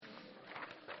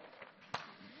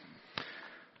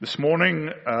This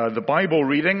morning, the Bible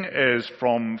reading is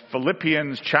from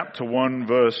Philippians chapter 1,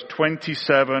 verse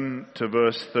 27 to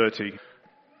verse 30.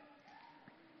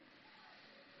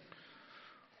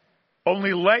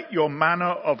 Only let your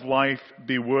manner of life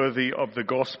be worthy of the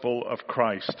gospel of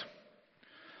Christ,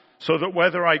 so that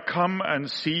whether I come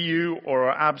and see you or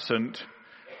are absent,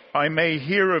 I may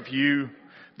hear of you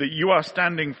that you are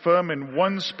standing firm in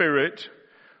one spirit,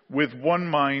 with one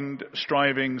mind,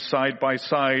 striving side by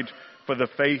side for the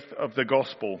faith of the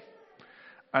gospel,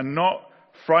 and not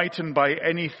frightened by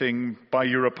anything by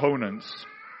your opponents.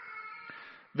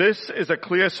 This is a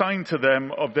clear sign to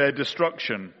them of their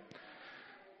destruction,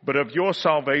 but of your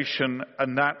salvation,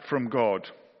 and that from God.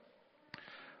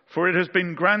 For it has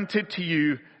been granted to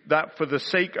you that for the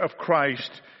sake of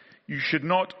Christ you should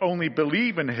not only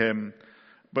believe in him,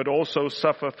 but also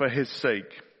suffer for his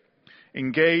sake,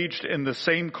 engaged in the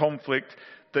same conflict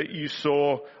that you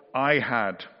saw I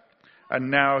had, and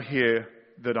now hear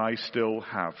that I still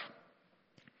have.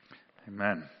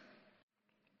 Amen.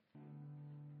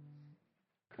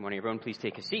 Good morning, everyone. Please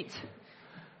take a seat.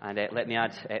 And let me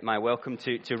add my welcome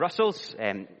to Russell's.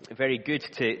 Very good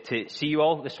to see you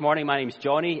all this morning. My name's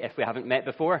Johnny, if we haven't met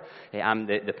before. I'm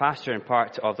the pastor and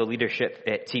part of the leadership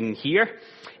team here.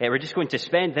 We're just going to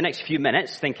spend the next few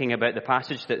minutes thinking about the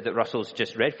passage that Russell's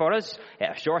just read for us.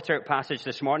 A shorter passage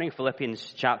this morning,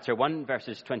 Philippians chapter 1,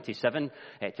 verses 27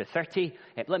 to 30.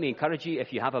 Let me encourage you,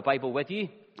 if you have a Bible with you,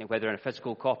 whether in a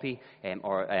physical copy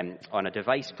or on a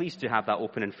device, please do have that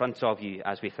open in front of you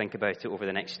as we think about it over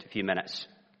the next few minutes.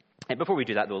 Before we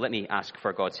do that, though, let me ask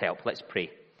for God's help. Let's pray.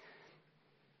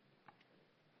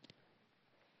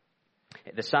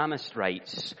 The psalmist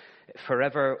writes,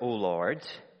 "Forever, O Lord,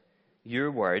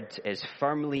 your word is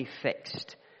firmly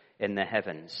fixed in the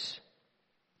heavens.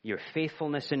 Your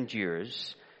faithfulness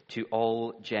endures to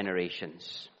all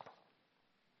generations."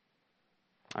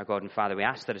 Our God and Father, we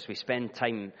ask that as we spend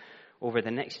time over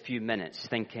the next few minutes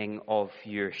thinking of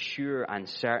your sure and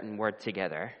certain word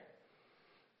together,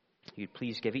 you'd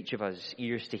please give each of us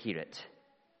ears to hear it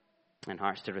and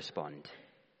hearts to respond.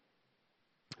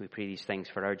 We pray these things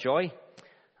for our joy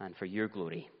and for your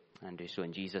glory, and do so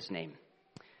in Jesus' name.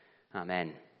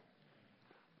 Amen.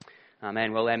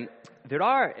 Amen. Well, there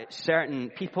are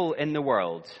certain people in the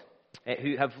world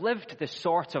who have lived the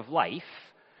sort of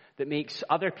life that makes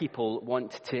other people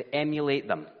want to emulate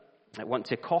them, want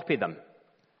to copy them.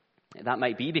 That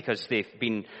might be because they've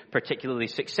been particularly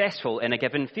successful in a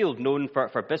given field, known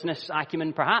for business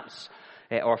acumen perhaps,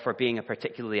 or for being a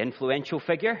particularly influential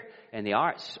figure in the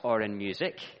arts or in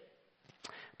music.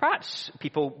 Perhaps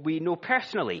people we know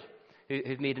personally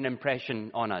who've made an impression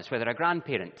on us, whether a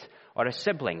grandparent or a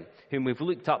sibling whom we've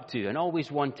looked up to and always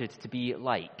wanted to be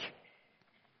like.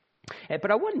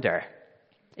 But I wonder,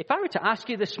 if I were to ask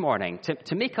you this morning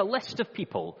to make a list of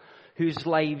people whose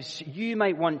lives you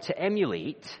might want to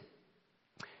emulate,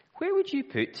 where would you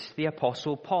put the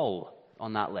Apostle Paul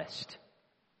on that list?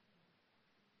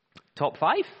 Top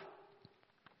 5?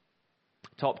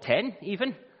 Top 10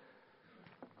 even?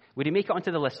 Would he make it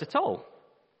onto the list at all?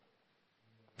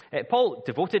 Paul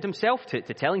devoted himself to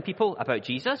telling people about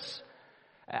Jesus,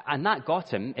 and that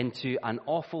got him into an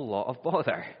awful lot of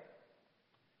bother.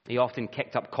 He often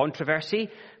kicked up controversy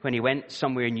when he went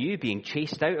somewhere new, being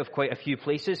chased out of quite a few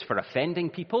places for offending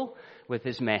people with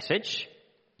his message.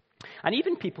 And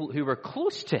even people who were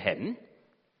close to him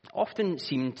often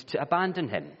seemed to abandon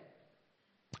him.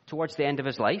 Towards the end of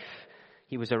his life,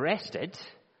 he was arrested,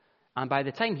 and by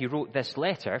the time he wrote this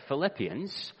letter,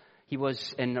 Philippians, he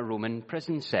was in a Roman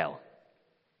prison cell.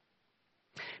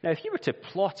 Now, if you were to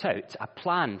plot out a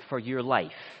plan for your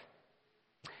life,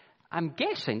 I'm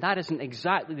guessing that isn't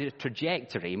exactly the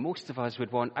trajectory most of us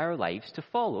would want our lives to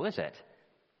follow, is it?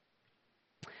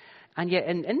 And yet,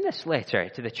 in this letter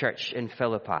to the church in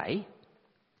Philippi,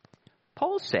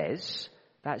 Paul says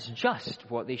that's just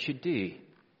what they should do.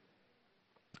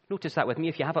 Notice that with me.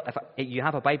 If you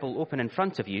have a Bible open in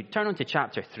front of you, turn on to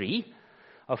chapter 3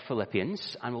 of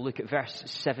Philippians, and we'll look at verse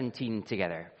 17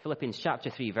 together. Philippians chapter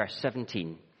 3, verse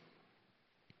 17.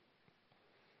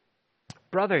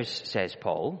 "Brothers," says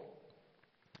Paul,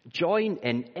 "join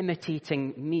in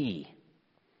imitating me,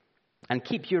 and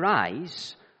keep your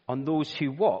eyes on those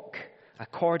who walk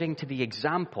according to the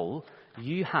example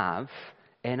you have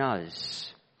in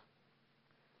us."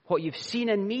 What you've seen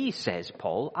in me, says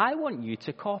Paul, I want you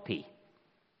to copy.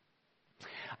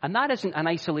 And that isn't an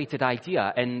isolated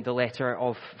idea in the letter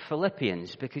of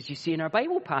Philippians, because you see in our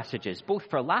Bible passages, both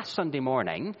for last Sunday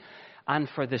morning and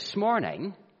for this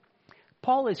morning,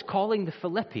 Paul is calling the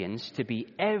Philippians to be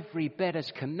every bit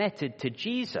as committed to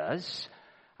Jesus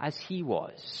as he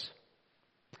was.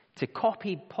 To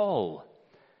copy Paul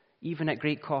even at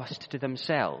great cost to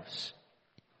themselves.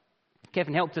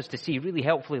 Kevin helped us to see really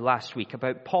helpfully last week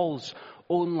about Paul's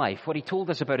own life, what he told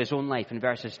us about his own life in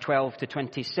verses 12 to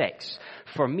 26.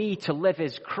 For me to live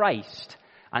is Christ,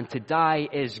 and to die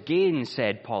is gain,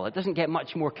 said Paul. It doesn't get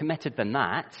much more committed than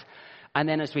that. And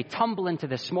then as we tumble into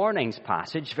this morning's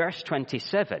passage, verse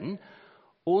 27,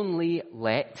 only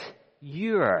let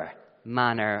your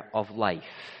manner of life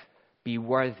be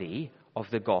worthy of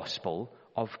the gospel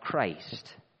of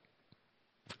Christ.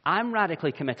 I'm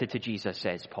radically committed to Jesus,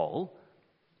 says Paul,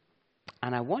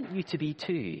 and I want you to be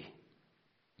too.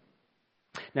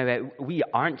 Now, we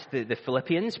aren't the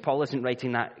Philippians. Paul isn't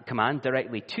writing that command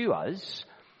directly to us,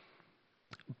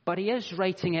 but he is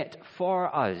writing it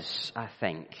for us, I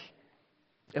think.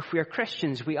 If we are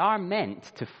Christians, we are meant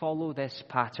to follow this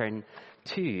pattern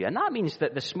too. And that means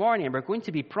that this morning we're going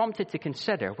to be prompted to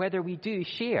consider whether we do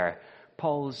share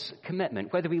Paul's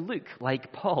commitment, whether we look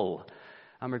like Paul,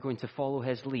 and we're going to follow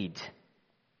his lead.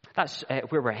 That's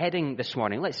where we're heading this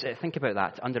morning. Let's think about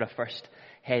that under a first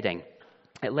heading.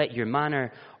 Let your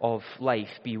manner of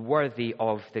life be worthy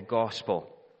of the gospel.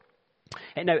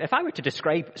 Now, if I were to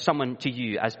describe someone to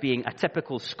you as being a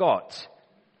typical Scot,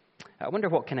 I wonder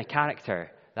what kind of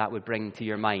character that would bring to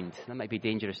your mind. That might be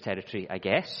dangerous territory, I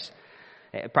guess.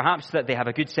 Perhaps that they have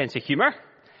a good sense of humour,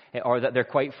 or that they're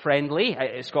quite friendly.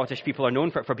 Scottish people are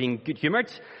known for being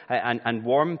good-humoured and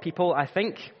warm people, I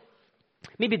think.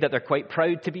 Maybe that they're quite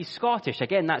proud to be Scottish.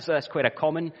 Again, that's quite a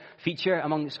common feature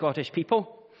among Scottish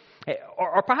people.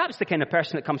 Or perhaps the kind of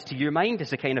person that comes to your mind is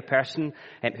the kind of person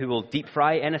who will deep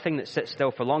fry anything that sits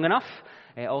still for long enough.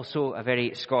 Also a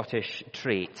very Scottish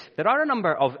trait. There are a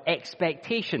number of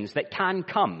expectations that can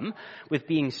come with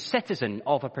being citizen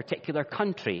of a particular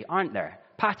country, aren't there?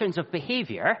 Patterns of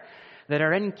behaviour that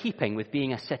are in keeping with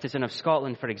being a citizen of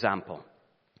Scotland, for example.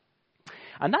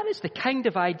 And that is the kind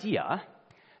of idea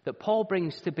that Paul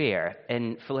brings to bear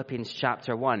in Philippians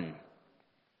chapter 1.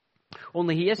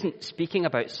 Only he isn't speaking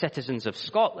about citizens of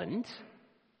Scotland,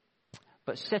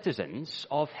 but citizens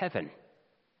of heaven.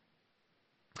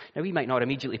 Now, we might not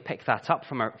immediately pick that up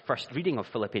from our first reading of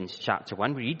Philippians chapter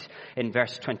 1. We read in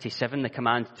verse 27 the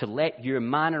command to let your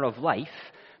manner of life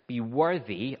be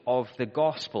worthy of the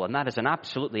gospel. And that is an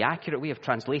absolutely accurate way of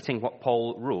translating what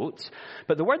Paul wrote.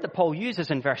 But the word that Paul uses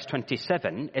in verse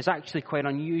 27 is actually quite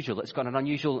unusual. It's got an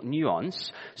unusual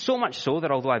nuance. So much so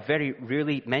that although I very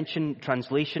rarely mention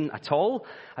translation at all,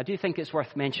 I do think it's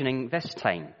worth mentioning this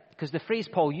time. Because the phrase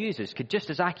Paul uses could just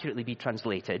as accurately be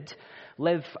translated,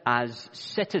 live as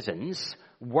citizens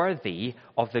worthy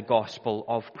of the gospel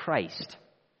of Christ.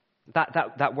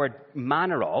 That word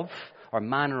manner of, or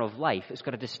manner of life, it's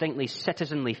got a distinctly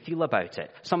citizenly feel about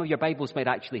it. Some of your Bibles might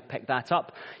actually pick that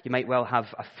up. You might well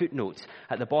have a footnote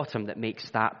at the bottom that makes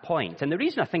that point. And the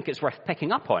reason I think it's worth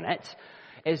picking up on it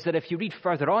is that if you read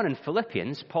further on in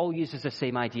Philippians, Paul uses the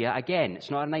same idea again.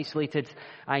 It's not an isolated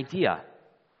idea.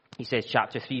 He says,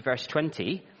 chapter 3, verse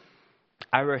 20,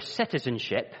 our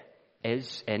citizenship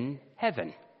is in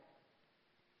heaven.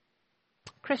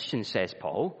 Christians, says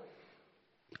Paul,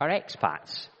 are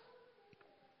expats.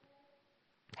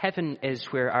 Heaven is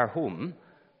where our home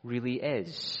really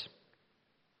is.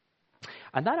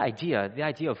 And that idea, the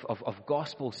idea of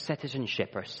gospel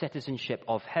citizenship or citizenship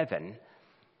of heaven,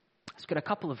 it's got a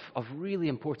couple of really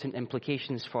important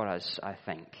implications for us, I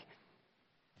think.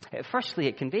 Firstly,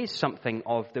 it conveys something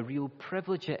of the real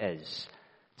privilege it is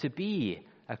to be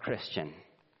a Christian.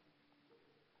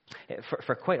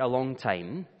 For quite a long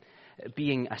time,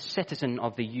 being a citizen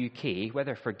of the UK,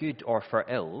 whether for good or for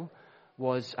ill,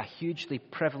 was a hugely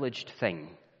privileged thing.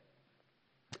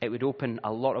 It would open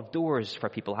a lot of doors for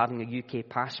people. Having a UK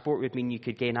passport would mean you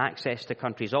could gain access to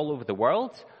countries all over the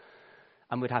world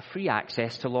and would have free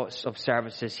access to lots of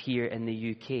services here in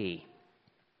the UK.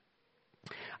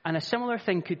 And a similar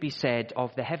thing could be said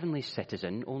of the heavenly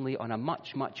citizen, only on a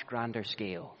much, much grander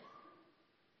scale.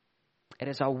 It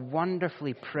is a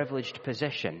wonderfully privileged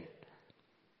position.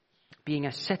 Being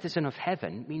a citizen of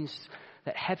heaven means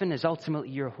that heaven is ultimately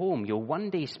your home. You'll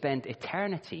one day spend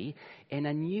eternity in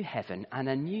a new heaven and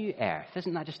a new earth.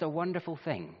 Isn't that just a wonderful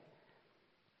thing?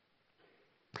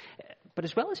 But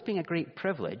as well as being a great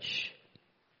privilege,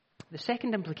 the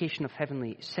second implication of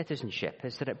heavenly citizenship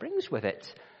is that it brings with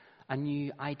it a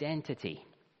new identity.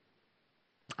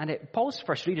 And Paul's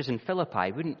first readers in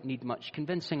Philippi wouldn't need much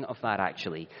convincing of that,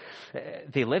 actually.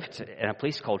 They lived in a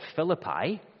place called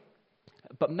Philippi,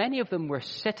 but many of them were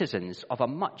citizens of a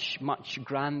much, much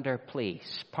grander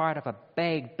place, part of a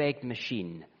big, big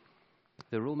machine,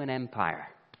 the Roman Empire.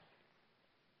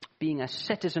 Being a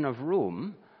citizen of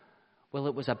Rome, well,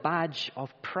 it was a badge of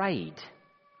pride.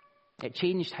 It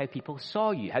changed how people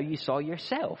saw you, how you saw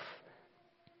yourself.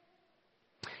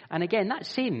 And again, that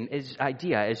same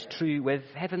idea is true with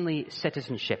heavenly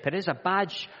citizenship. It is a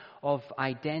badge of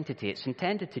identity. It's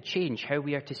intended to change how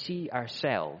we are to see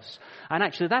ourselves. And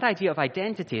actually, that idea of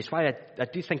identity is why I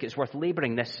do think it's worth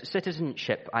labouring this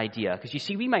citizenship idea. Because you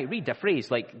see, we might read a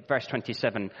phrase like verse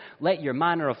 27, "Let your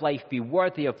manner of life be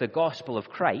worthy of the gospel of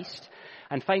Christ,"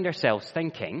 and find ourselves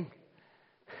thinking,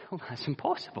 well, that's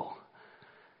impossible.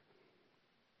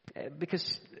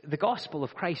 Because the gospel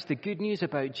of Christ, the good news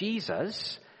about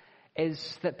Jesus,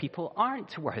 is that people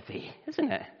aren't worthy,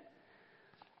 isn't it?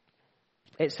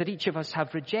 It's that each of us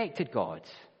have rejected God,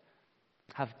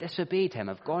 have disobeyed him,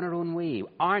 have gone our own way,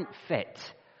 aren't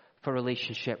fit for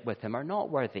relationship with him, are not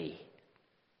worthy.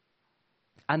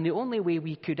 And the only way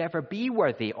we could ever be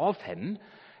worthy of him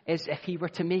is if he were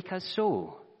to make us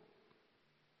so.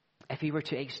 If he were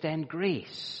to extend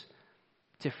grace,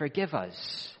 to forgive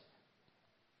us.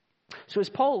 So is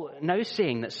Paul now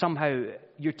saying that somehow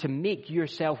you're to make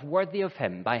yourself worthy of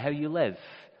him by how you live?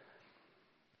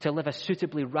 To live a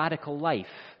suitably radical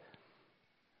life?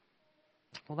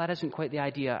 Well, that isn't quite the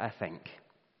idea, I think.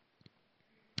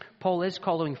 Paul is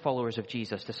calling followers of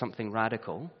Jesus to something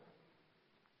radical,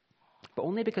 but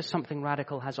only because something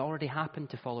radical has already happened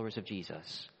to followers of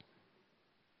Jesus.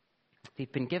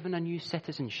 They've been given a new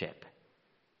citizenship.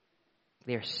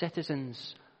 They are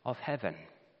citizens of heaven.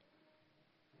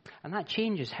 And that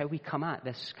changes how we come at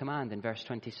this command in verse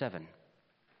 27.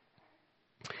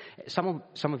 Some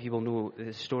of you will know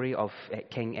the story of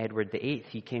King Edward VIII.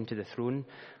 He came to the throne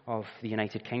of the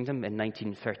United Kingdom in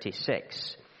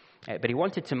 1936. But he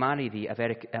wanted to marry the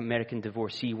American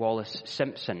divorcee Wallis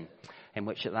Simpson, in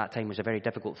which at that time was a very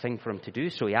difficult thing for him to do.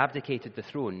 So he abdicated the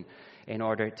throne in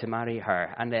order to marry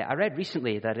her. And I read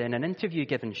recently that in an interview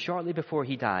given shortly before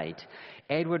he died,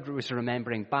 Edward was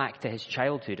remembering back to his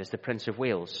childhood as the Prince of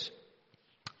Wales.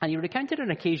 And he recounted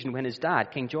an occasion when his dad,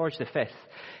 King George V,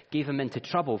 gave him into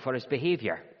trouble for his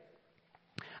behaviour.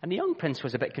 And the young prince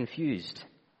was a bit confused.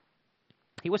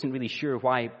 He wasn't really sure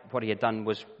why what he had done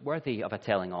was worthy of a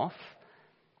telling off.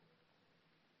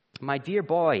 "My dear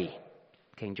boy,"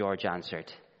 King George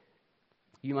answered,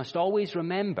 "you must always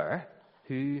remember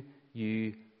who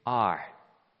you are."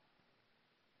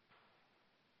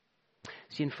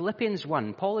 See, in Philippians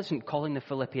 1, Paul isn't calling the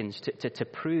Philippians to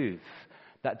prove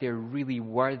that they're really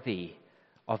worthy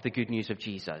of the good news of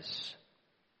Jesus.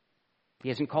 He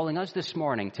isn't calling us this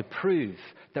morning to prove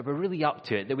that we're really up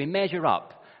to it, that we measure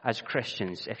up as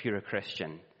Christians, if you're a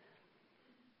Christian.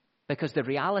 Because the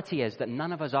reality is that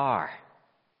none of us are.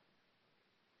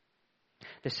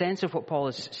 The sense of what Paul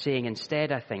is saying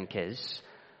instead, I think, is,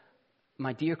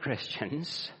 my dear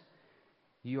Christians,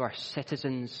 you are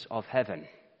citizens of heaven.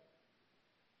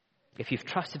 If you've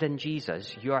trusted in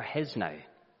Jesus, you are his now.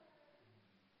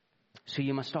 So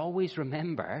you must always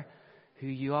remember who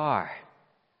you are.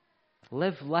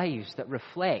 Live lives that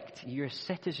reflect your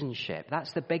citizenship.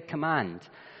 That's the big command,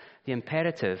 the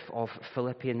imperative of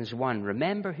Philippians 1.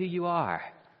 Remember who you are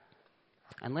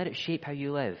and let it shape how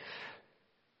you live.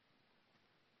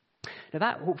 Now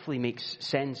that hopefully makes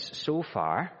sense so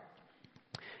far,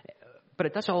 but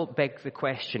it does all beg the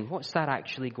question, what's that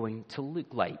actually going to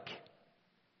look like?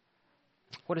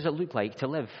 What does it look like to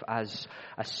live as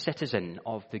a citizen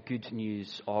of the good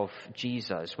news of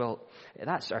Jesus? Well,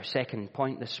 that's our second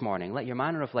point this morning. Let your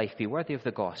manner of life be worthy of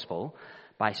the gospel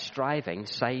by striving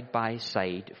side by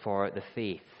side for the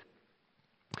faith.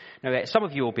 Now, some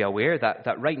of you will be aware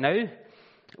that right now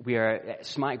we are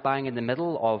smack bang in the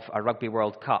middle of a Rugby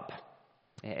World Cup.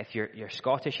 If you're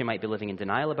Scottish, you might be living in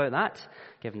denial about that,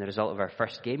 given the result of our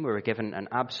first game. We were given an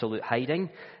absolute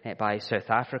hiding by South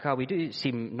Africa. We do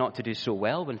seem not to do so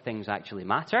well when things actually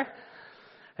matter.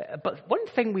 But one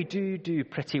thing we do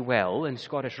pretty well, in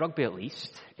Scottish rugby at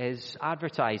least, is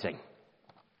advertising.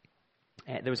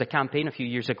 There was a campaign a few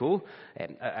years ago,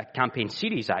 a campaign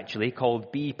series actually,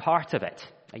 called Be Part of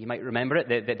It. You might remember it.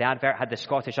 The advert had the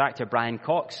Scottish actor Brian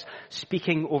Cox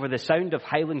speaking over the sound of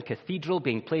Highland Cathedral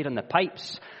being played on the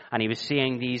pipes, and he was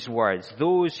saying these words: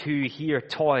 "Those who here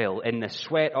toil in the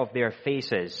sweat of their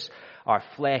faces are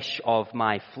flesh of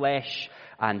my flesh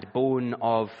and bone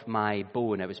of my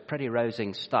bone." It was pretty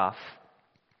rousing stuff.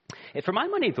 For my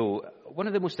money, though, one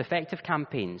of the most effective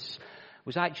campaigns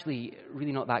was actually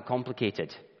really not that complicated.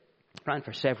 It ran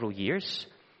for several years,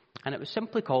 and it was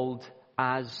simply called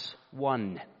As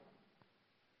One.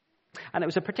 And it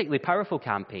was a particularly powerful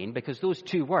campaign because those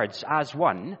two words, as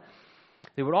one,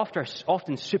 they were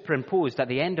often superimposed at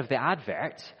the end of the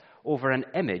advert over an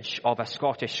image of a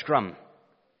Scottish scrum,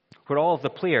 where all of the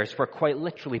players were quite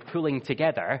literally pulling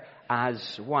together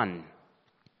as one.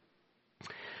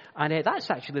 And that's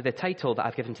actually the title that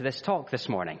I've given to this talk this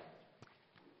morning.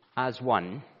 As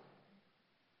one.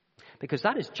 Because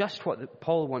that is just what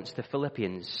Paul wants the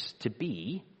Philippians to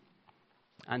be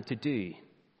and to do.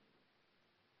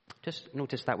 Just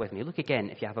notice that with me. Look again,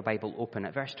 if you have a Bible open,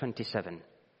 at verse 27.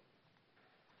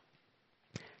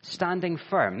 Standing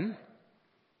firm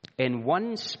in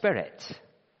one spirit,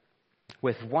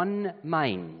 with one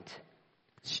mind,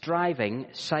 striving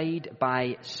side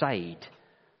by side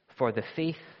for the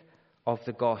faith of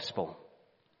the gospel.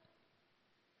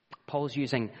 Paul's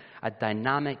using a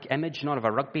dynamic image, not of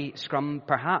a rugby scrum,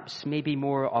 perhaps, maybe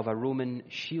more of a Roman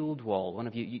shield wall. One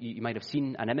of you might have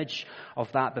seen an image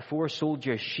of that before.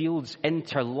 Soldiers' shields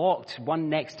interlocked, one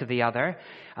next to the other,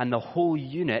 and the whole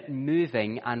unit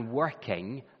moving and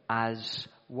working as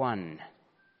one.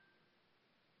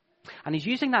 And he's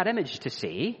using that image to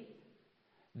say,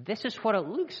 this is what it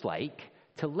looks like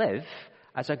to live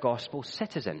as a gospel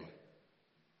citizen.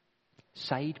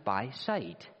 Side by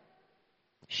side.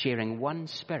 Sharing one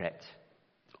spirit,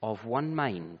 of one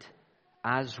mind,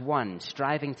 as one,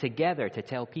 striving together to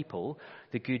tell people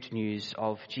the good news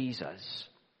of Jesus.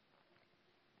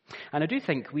 And I do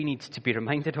think we need to be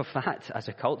reminded of that as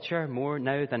a culture more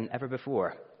now than ever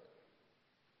before.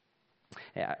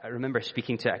 I remember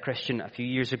speaking to a Christian a few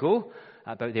years ago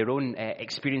about their own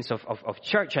experience of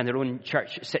church and their own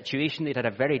church situation. They'd had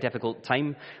a very difficult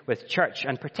time with church,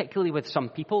 and particularly with some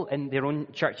people in their own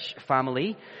church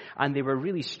family, and they were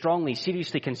really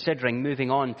seriously considering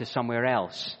moving on to somewhere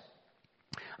else.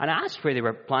 And I asked where they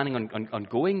were planning on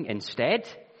going instead,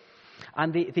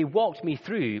 and they walked me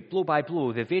through, blow by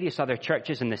blow, the various other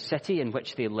churches in the city in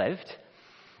which they lived,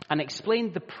 and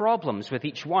explained the problems with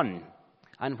each one,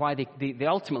 and why they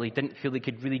ultimately didn't feel they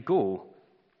could really go.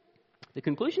 The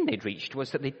conclusion they'd reached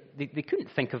was that they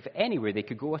couldn't think of anywhere they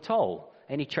could go at all,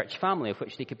 any church family of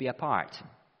which they could be a part.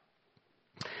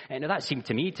 Now that seemed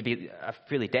to me to be a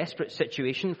fairly desperate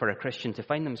situation for a Christian to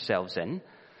find themselves in.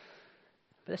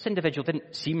 But this individual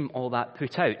didn't seem all that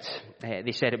put out.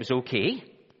 They said it was okay,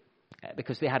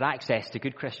 because they had access to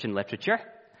good Christian literature,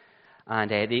 and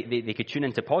they could tune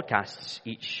into podcasts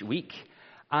each week,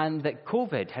 and that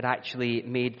COVID had actually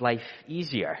made life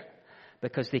easier,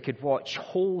 because they could watch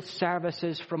whole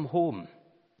services from home,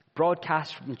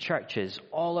 broadcast from churches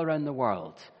all around the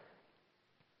world.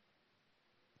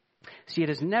 See, it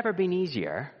has never been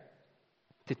easier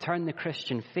to turn the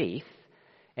Christian faith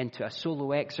into a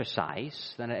solo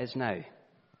exercise than it is now.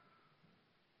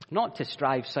 Not to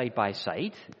strive side by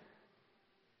side,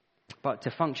 but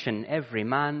to function every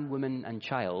man, woman, and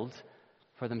child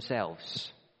for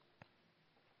themselves.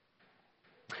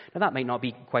 Now, that might not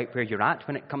be quite where you're at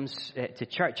when it comes to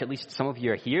church. At least some of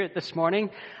you are here this morning,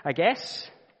 I guess.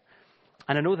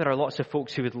 And I know there are lots of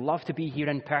folks who would love to be here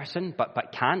in person,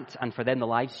 but can't. And for them, the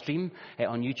live stream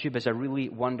on YouTube is a really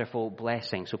wonderful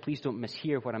blessing. So please don't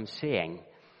mishear what I'm saying.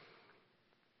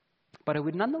 But I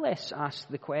would nonetheless ask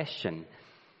the question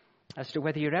as to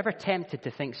whether you're ever tempted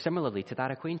to think similarly to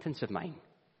that acquaintance of mine.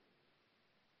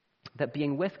 That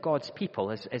being with God's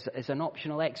people is an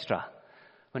optional extra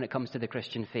when it comes to the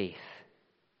Christian faith.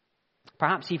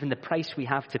 Perhaps even the price we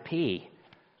have to pay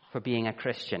for being a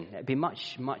Christian. It'd be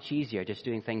much, much easier just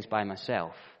doing things by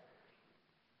myself.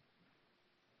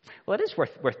 Well, it is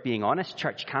worth being honest.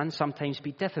 Church can sometimes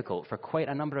be difficult for quite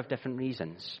a number of different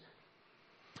reasons.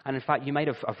 And in fact, you might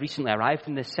have recently arrived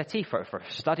in this city for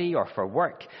study or for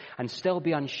work and still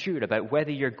be unsure about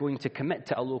whether you're going to commit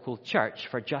to a local church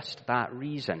for just that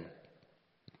reason.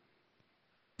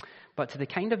 But to the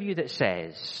kind of you that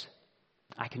says,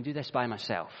 I can do this by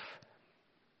myself,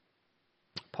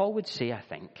 Paul would say, I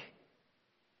think,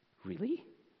 really?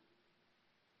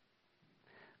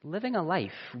 Living a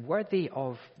life worthy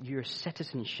of your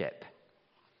citizenship,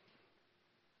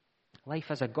 life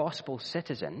as a gospel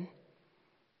citizen,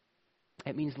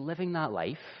 it means living that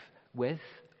life with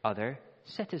other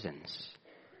citizens,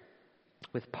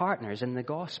 with partners in the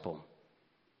gospel,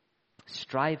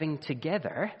 striving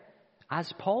together,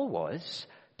 as Paul was,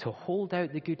 to hold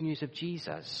out the good news of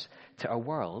Jesus to a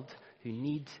world who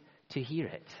need to hear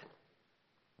it.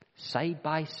 Side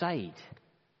by side,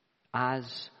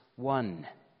 as one.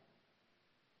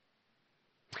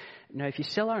 Now, if you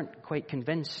still aren't quite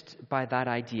convinced by that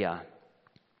idea,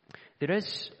 there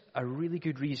is a really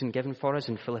good reason given for us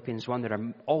in Philippians 1. There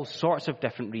are all sorts of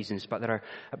different reasons, but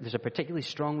there's a particularly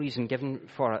strong reason given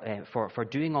for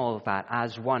doing all of that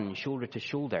as one, shoulder to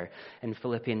shoulder, in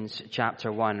Philippians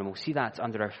chapter 1. And we'll see that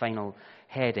under our final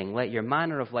heading. Let your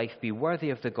manner of life be worthy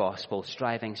of the gospel,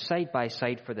 striving side by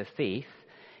side for the faith,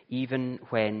 even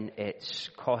when it's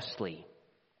costly.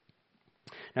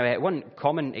 Now, one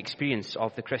common experience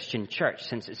of the Christian church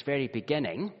since its very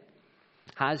beginning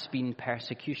has been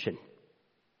persecution.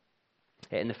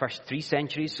 In the first 3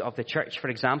 centuries of the church, for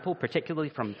example, particularly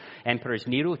from Emperors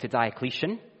Nero to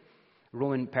Diocletian,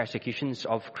 Roman persecutions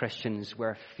of Christians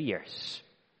were fierce.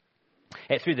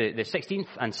 Through the 16th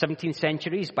and 17th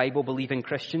centuries, Bible-believing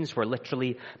Christians were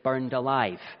literally burned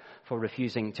alive for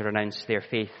refusing to renounce their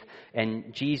faith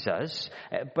in Jesus.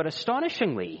 But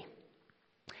astonishingly,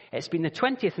 it's been the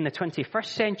 20th and the 21st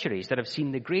centuries that have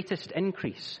seen the greatest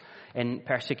increase in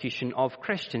persecution of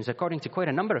Christians. According to quite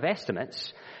a number of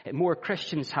estimates, more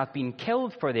Christians have been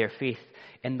killed for their faith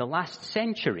in the last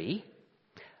century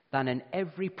than in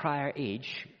every prior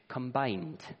age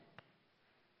combined.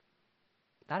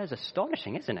 That is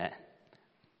astonishing, isn't it?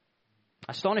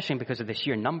 Astonishing because of the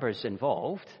sheer numbers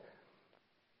involved.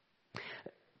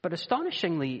 But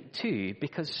astonishingly, too,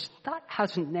 because that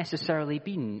hasn't necessarily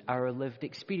been our lived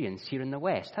experience here in the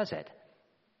West, has it?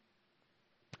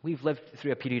 We've lived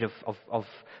through a period of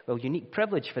unique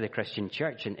privilege for the Christian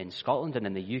church in Scotland and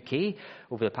in the UK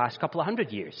over the past couple of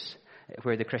hundred years,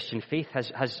 where the Christian faith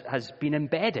has been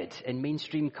embedded in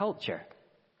mainstream culture.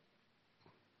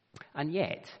 And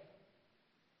yet,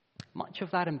 much of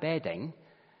that embedding,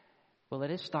 well, it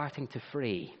is starting to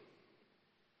fray.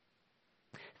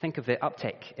 Think of the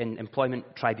uptick in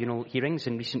employment tribunal hearings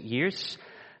in recent years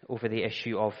over the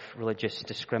issue of religious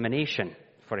discrimination,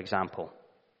 for example.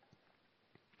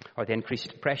 Or the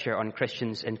increased pressure on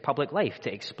Christians in public life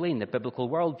to explain the biblical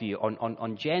worldview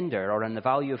on gender or on the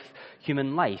value of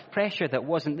human life. Pressure that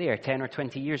wasn't there 10 or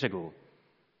 20 years ago.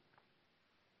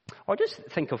 Or just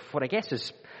think of what I guess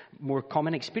is more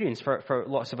common experience for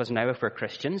lots of us now if we're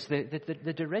Christians,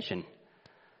 the derision.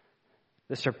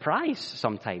 The surprise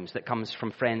sometimes that comes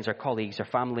from friends or colleagues or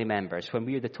family members when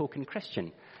we're the token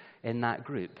Christian in that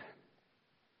group.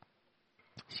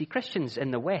 See, Christians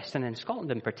in the West and in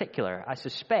Scotland in particular, I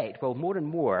suspect, will more and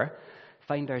more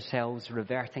find ourselves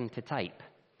reverting to type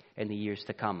in the years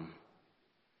to come.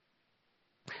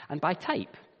 And by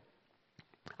type,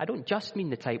 I don't just mean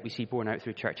the type we see borne out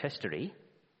through church history,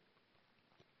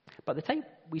 but the type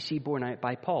we see borne out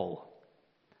by Paul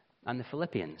and the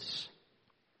Philippians.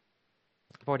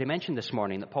 I've already mentioned this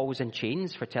morning that Paul was in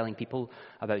chains for telling people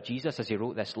about Jesus as he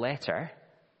wrote this letter,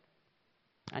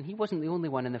 and he wasn't the only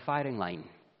one in the firing line.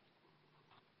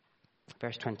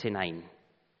 Verse 29.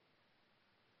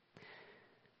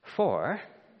 For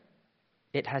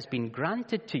it has been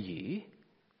granted to you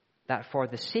that for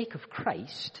the sake of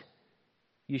Christ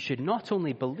you should not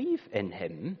only believe in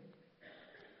him,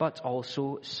 but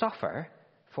also suffer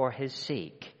for his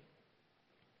sake,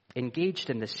 engaged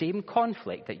in the same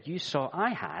conflict that you saw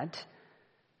I had,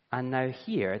 and now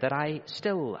hear that I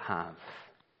still have.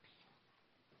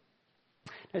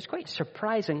 Now, it's quite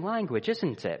surprising language,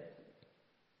 isn't it?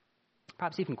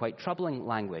 Perhaps even quite troubling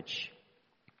language.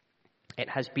 It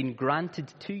has been granted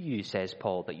to you, says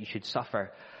Paul, that you should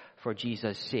suffer for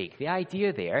Jesus' sake. The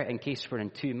idea there, in case we're in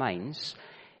two minds,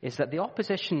 is that the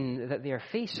opposition that they are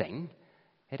facing,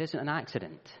 it isn't an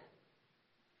accident.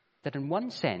 That in one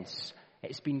sense,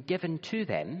 it's been given to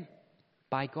them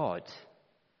by God.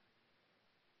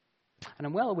 And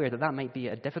I'm well aware that that might be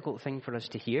a difficult thing for us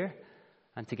to hear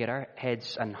and to get our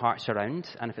heads and hearts around.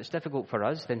 And if it's difficult for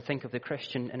us, then think of the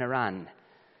Christian in Iran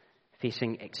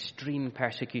facing extreme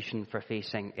persecution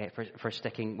for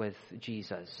sticking with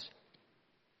Jesus.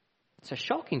 It's a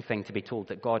shocking thing to be told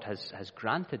that God has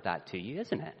granted that to you,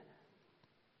 isn't it?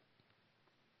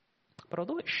 But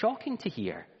although it's shocking to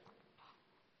hear,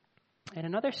 in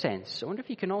another sense, I wonder if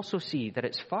you can also see that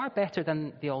it's far better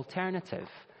than the alternative,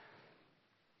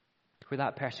 where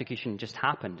that persecution just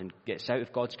happened and gets out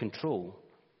of God's control.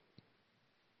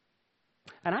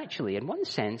 And actually, in one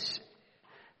sense,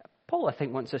 Paul, I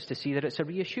think, wants us to see that it's a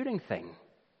reassuring thing.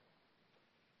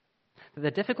 That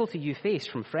the difficulty you face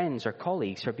from friends or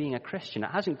colleagues for being a Christian,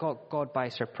 it hasn't got God by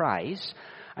surprise.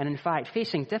 And in fact,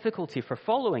 facing difficulty for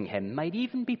following him might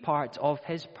even be part of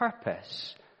his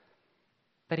purpose.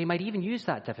 That he might even use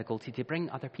that difficulty to bring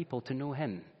other people to know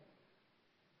him.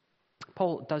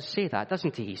 Paul does say that,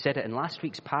 doesn't he? He said it in last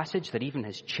week's passage that even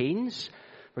his chains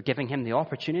were giving him the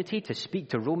opportunity to speak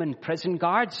to Roman prison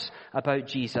guards about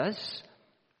Jesus.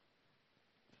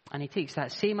 And he takes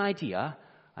that same idea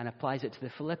and applies it to the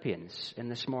Philippians in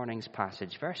this morning's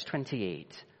passage. Verse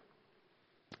 28.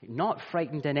 Not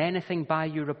frightened in anything by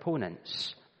your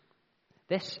opponents.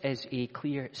 This is a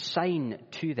clear sign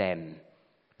to them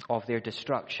of their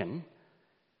destruction,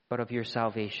 but of your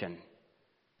salvation,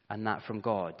 and that from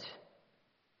God.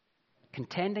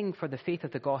 Contending for the faith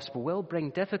of the gospel will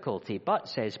bring difficulty, but,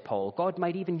 says Paul, God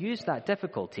might even use that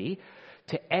difficulty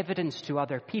to evidence to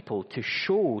other people, to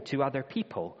show to other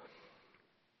people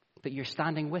that you're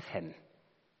standing with him,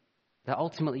 That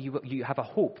ultimately you have a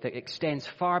hope that extends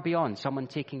far beyond someone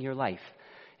taking your life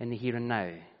in the here and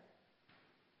now.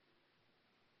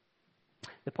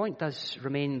 The point does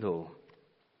remain, though.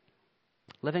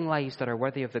 Living lives that are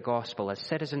worthy of the gospel as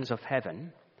citizens of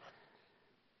heaven,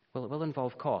 well, it will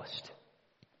involve cost.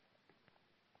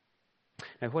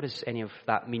 Now, what does any of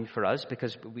that mean for us?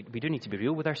 Because we do need to be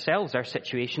real with ourselves. Our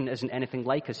situation isn't anything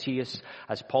like as serious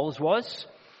as Paul's was.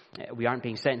 We aren't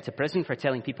being sent to prison for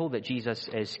telling people that Jesus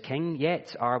is king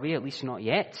yet, are we? At least not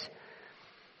yet.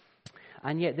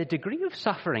 And yet the degree of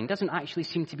suffering doesn't actually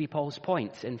seem to be Paul's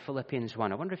point in Philippians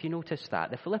 1. I wonder if you noticed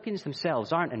that. The Philippians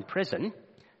themselves aren't in prison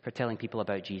for telling people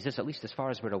about Jesus, at least as far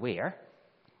as we're aware.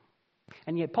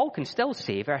 And yet Paul can still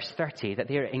say, verse 30, that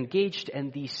they are engaged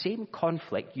in the same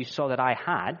conflict you saw that I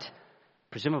had,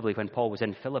 presumably when Paul was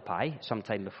in Philippi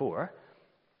sometime before,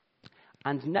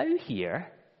 and now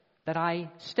here that I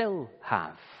still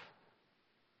have.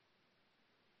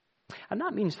 And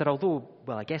that means that although,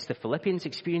 well, I guess the Philippians'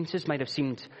 experiences might have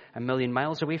seemed a million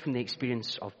miles away from the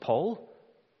experience of Paul,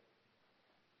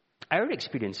 our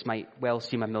experience might well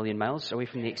seem a million miles away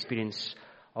from the experience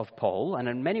of Paul, and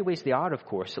in many ways they are, of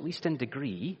course, at least in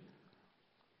degree.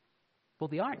 Well,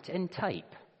 they aren't in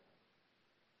type.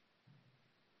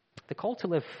 The call to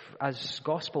live as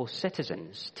gospel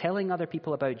citizens, telling other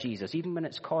people about Jesus, even when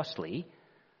it's costly,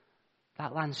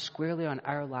 that lands squarely on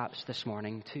our laps this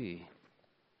morning too.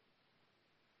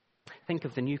 Think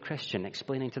of the new Christian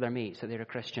explaining to their mates that they're a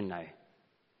Christian now.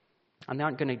 And they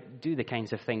aren't going to do the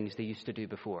kinds of things they used to do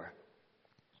before.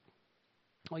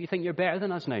 Well, you think you're better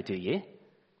than us now, do you?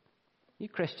 You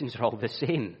Christians are all the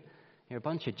same. You're a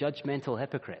bunch of judgmental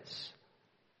hypocrites.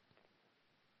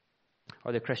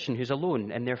 Or the Christian who's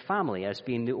alone in their family as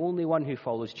being the only one who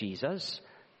follows Jesus,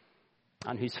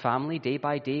 and whose family, day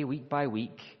by day, week by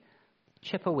week,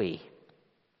 chip away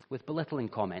with belittling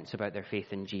comments about their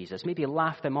faith in Jesus. Maybe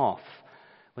laugh them off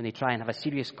when they try and have a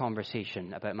serious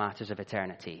conversation about matters of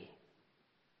eternity.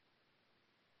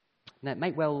 Now, it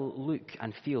might well look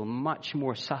and feel much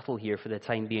more subtle here for the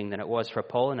time being than it was for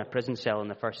Paul in a prison cell in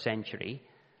the first century.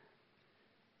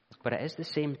 But it is the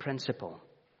same principle.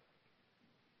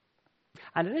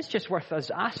 And it is just worth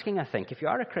us asking, I think, if you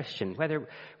are a Christian, whether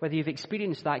you've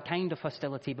experienced that kind of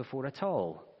hostility before at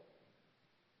all.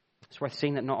 It's worth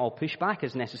saying that not all pushback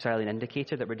is necessarily an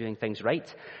indicator that we're doing things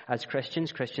right. As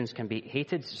Christians, Christians can be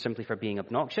hated simply for being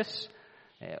obnoxious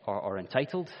or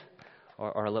entitled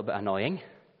or a little bit annoying.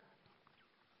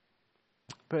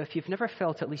 But if you've never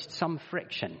felt at least some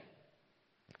friction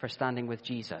for standing with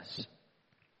Jesus,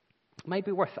 it might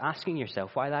be worth asking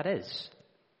yourself why that is.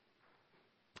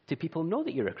 Do people know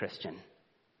that you're a Christian?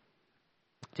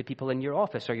 Do people in your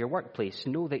office or your workplace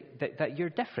know that you're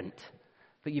different?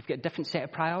 That you've got a different set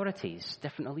of priorities,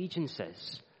 different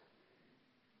allegiances?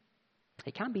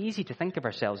 It can be easy to think of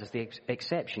ourselves as the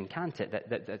exception, can't it?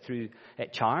 That through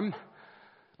charm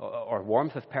or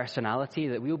warmth of personality,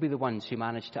 that we'll be the ones who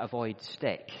manage to avoid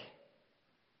stick.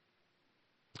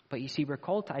 But you see, we're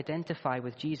called to identify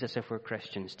with Jesus if we're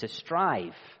Christians, to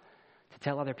strive to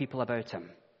tell other people about him.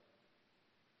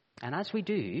 And as we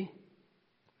do,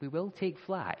 we will take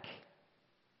flack.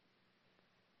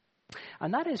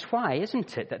 And that is why,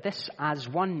 isn't it, that this as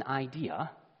one idea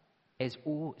is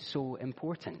oh so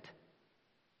important.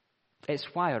 It's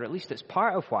why, or at least it's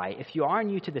part of why, if you are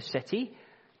new to the city,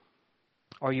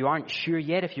 or you aren't sure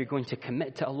yet if you're going to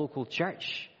commit to a local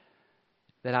church,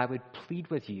 that I would plead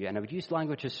with you, and I would use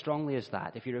language as strongly as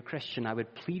that. If you're a Christian, I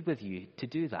would plead with you to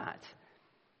do that.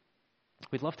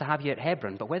 We'd love to have you at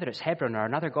Hebron, but whether it's Hebron or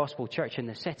another gospel church in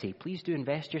the city, please do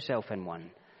invest yourself in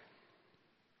one.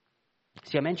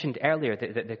 See, I mentioned earlier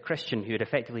that the Christian who had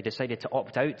effectively decided to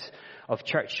opt out of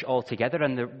church altogether,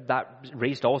 and that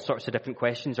raised all sorts of different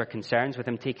questions or concerns with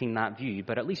him taking that view.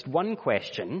 But at least one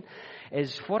question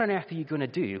is, what on earth are you going to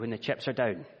do when the chips are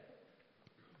down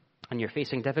and you're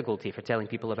facing difficulty for telling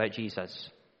people about Jesus?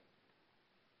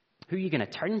 Who are you going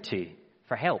to turn to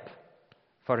for help,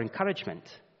 for encouragement,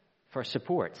 for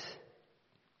support?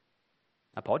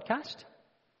 A podcast?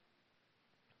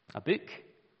 A book?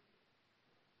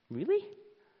 Really?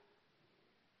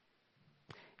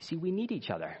 See, we need each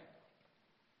other.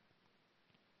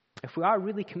 If we are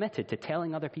really committed to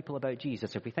telling other people about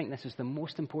Jesus, if we think this is the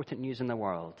most important news in the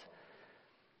world,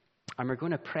 and we're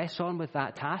going to press on with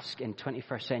that task in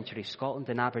 21st century Scotland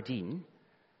and Aberdeen,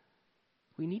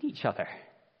 we need each other.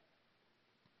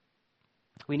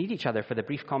 We need each other for the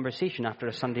brief conversation after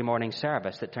a Sunday morning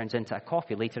service that turns into a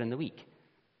coffee later in the week,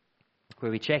 where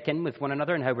we check in with one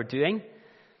another and how we're doing,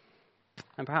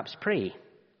 and perhaps pray.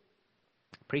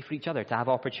 Pray for each other to have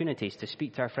opportunities to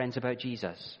speak to our friends about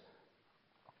Jesus.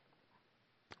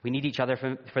 We need each other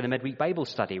for the midweek Bible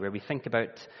study, where we think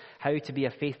about how to be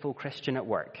a faithful Christian at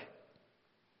work.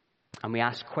 And we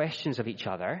ask questions of each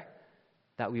other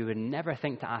that we would never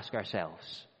think to ask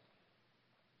ourselves.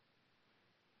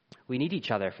 We need each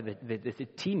other for the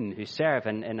team who serve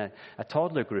in a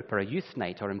toddler group or a youth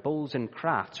night or in bowls and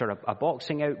crafts or a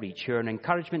boxing outreach, who are an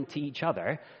encouragement to each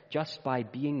other just by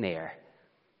being there.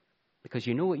 Because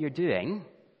you know what you're doing?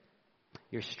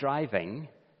 You're striving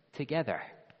together,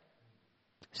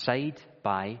 side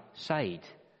by side,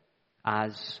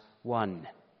 as one.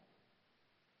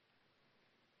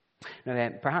 Now,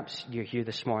 perhaps you're here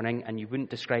this morning and you wouldn't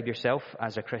describe yourself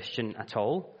as a Christian at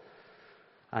all.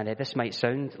 And this might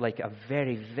sound like a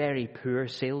very, very poor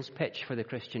sales pitch for the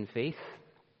Christian faith.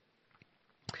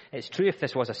 It's true, if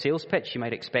this was a sales pitch, you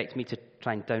might expect me to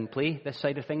try and downplay this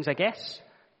side of things, I guess.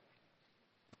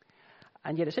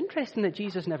 And yet it's interesting that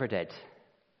Jesus never did.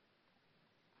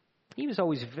 He was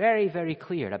always very, very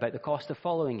clear about the cost of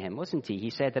following him, wasn't he?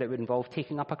 He said that it would involve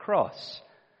taking up a cross.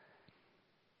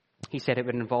 He said it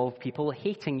would involve people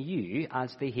hating you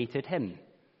as they hated him.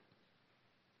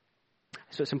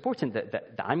 So it's important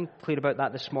that I'm clear about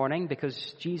that this morning,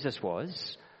 because Jesus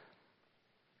was.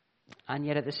 And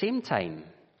yet at the same time,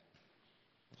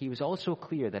 he was also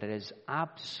clear that it is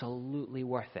absolutely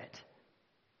worth it.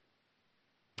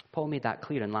 Paul made that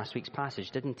clear in last week's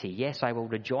passage, didn't he? Yes, I will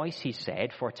rejoice, he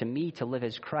said, for to me to live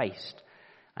is Christ,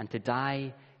 and to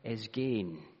die is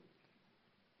gain.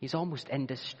 He's almost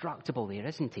indestructible there,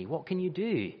 isn't he? What can you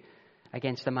do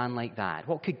against a man like that?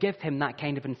 What could give him that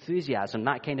kind of enthusiasm,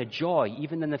 that kind of joy,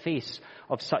 even in the face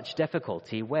of such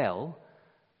difficulty? Well,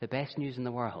 the best news in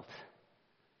the world.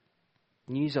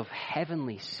 News of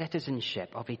heavenly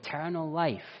citizenship, of eternal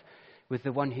life with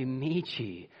the one who made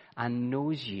you and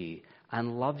knows you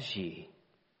and loves you.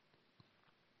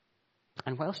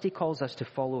 And whilst he calls us to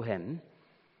follow him,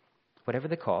 whatever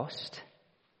the cost,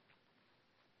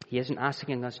 he isn't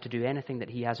asking us to do anything that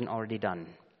he hasn't already done.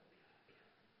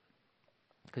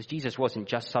 Because Jesus wasn't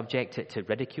just subject to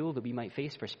ridicule that we might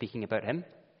face for speaking about him.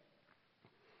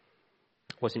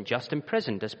 Wasn't just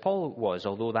imprisoned as Paul was,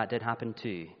 although that did happen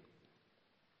too.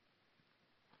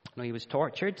 No, he was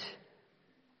tortured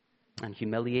and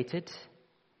humiliated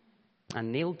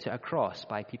and nailed to a cross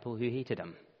by people who hated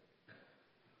him.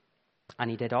 And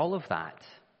he did all of that,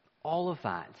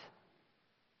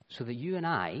 so that you and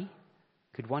I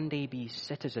could one day be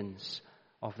citizens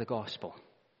of the gospel,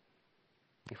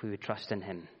 if we would trust in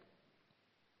him.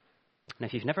 And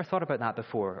if you've never thought about that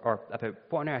before, or about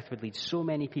what on earth would lead so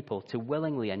many people to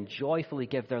willingly and joyfully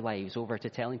give their lives over to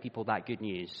telling people that good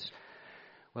news,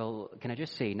 well, can I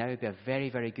just say, now would be a very,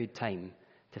 very good time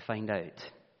to find out.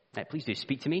 Now, please do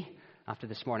speak to me after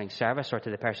this morning's service, or to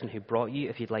the person who brought you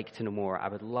if you'd like to know more. I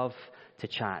would love to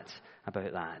chat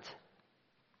about that.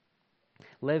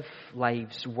 Live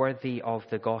lives worthy of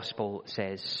the gospel,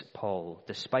 says Paul,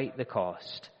 despite the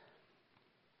cost.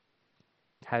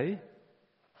 How?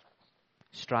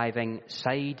 Striving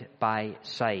side by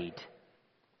side,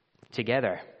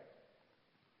 together,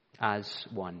 as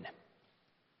one.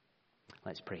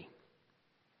 Let's pray.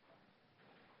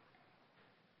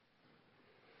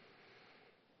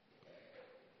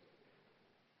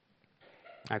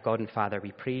 Our God and Father,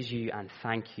 we praise you and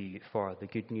thank you for the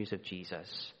good news of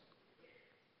Jesus.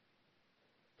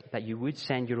 That you would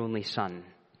send your only Son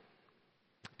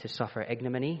to suffer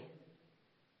ignominy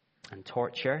and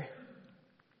torture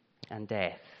and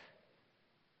death.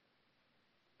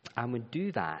 And would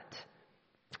do that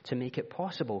to make it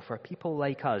possible for people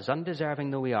like us,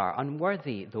 undeserving though we are,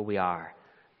 unworthy though we are,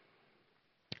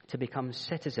 to become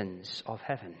citizens of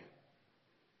heaven.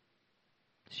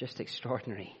 It's just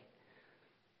extraordinary.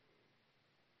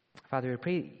 Father, we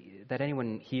pray that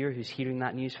anyone here who's hearing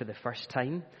that news for the first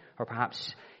time, or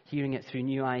perhaps hearing it through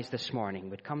new eyes this morning,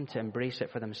 would come to embrace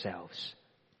it for themselves.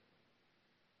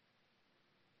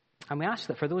 And we ask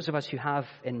that for those of us who have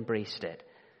embraced it,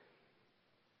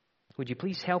 would you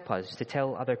please help us to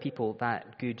tell other people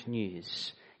that good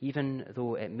news, even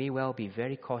though it may well be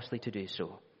very costly to do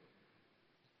so.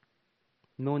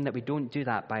 Knowing that we don't do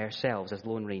that by ourselves as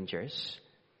lone rangers,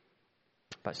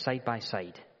 but side by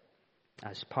side,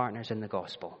 as partners in the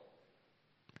gospel,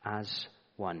 as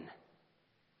one.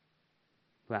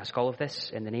 We ask all of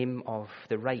this in the name of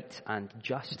the right and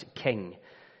just King,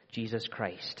 Jesus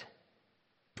Christ,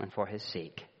 and for his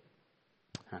sake.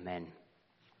 Amen.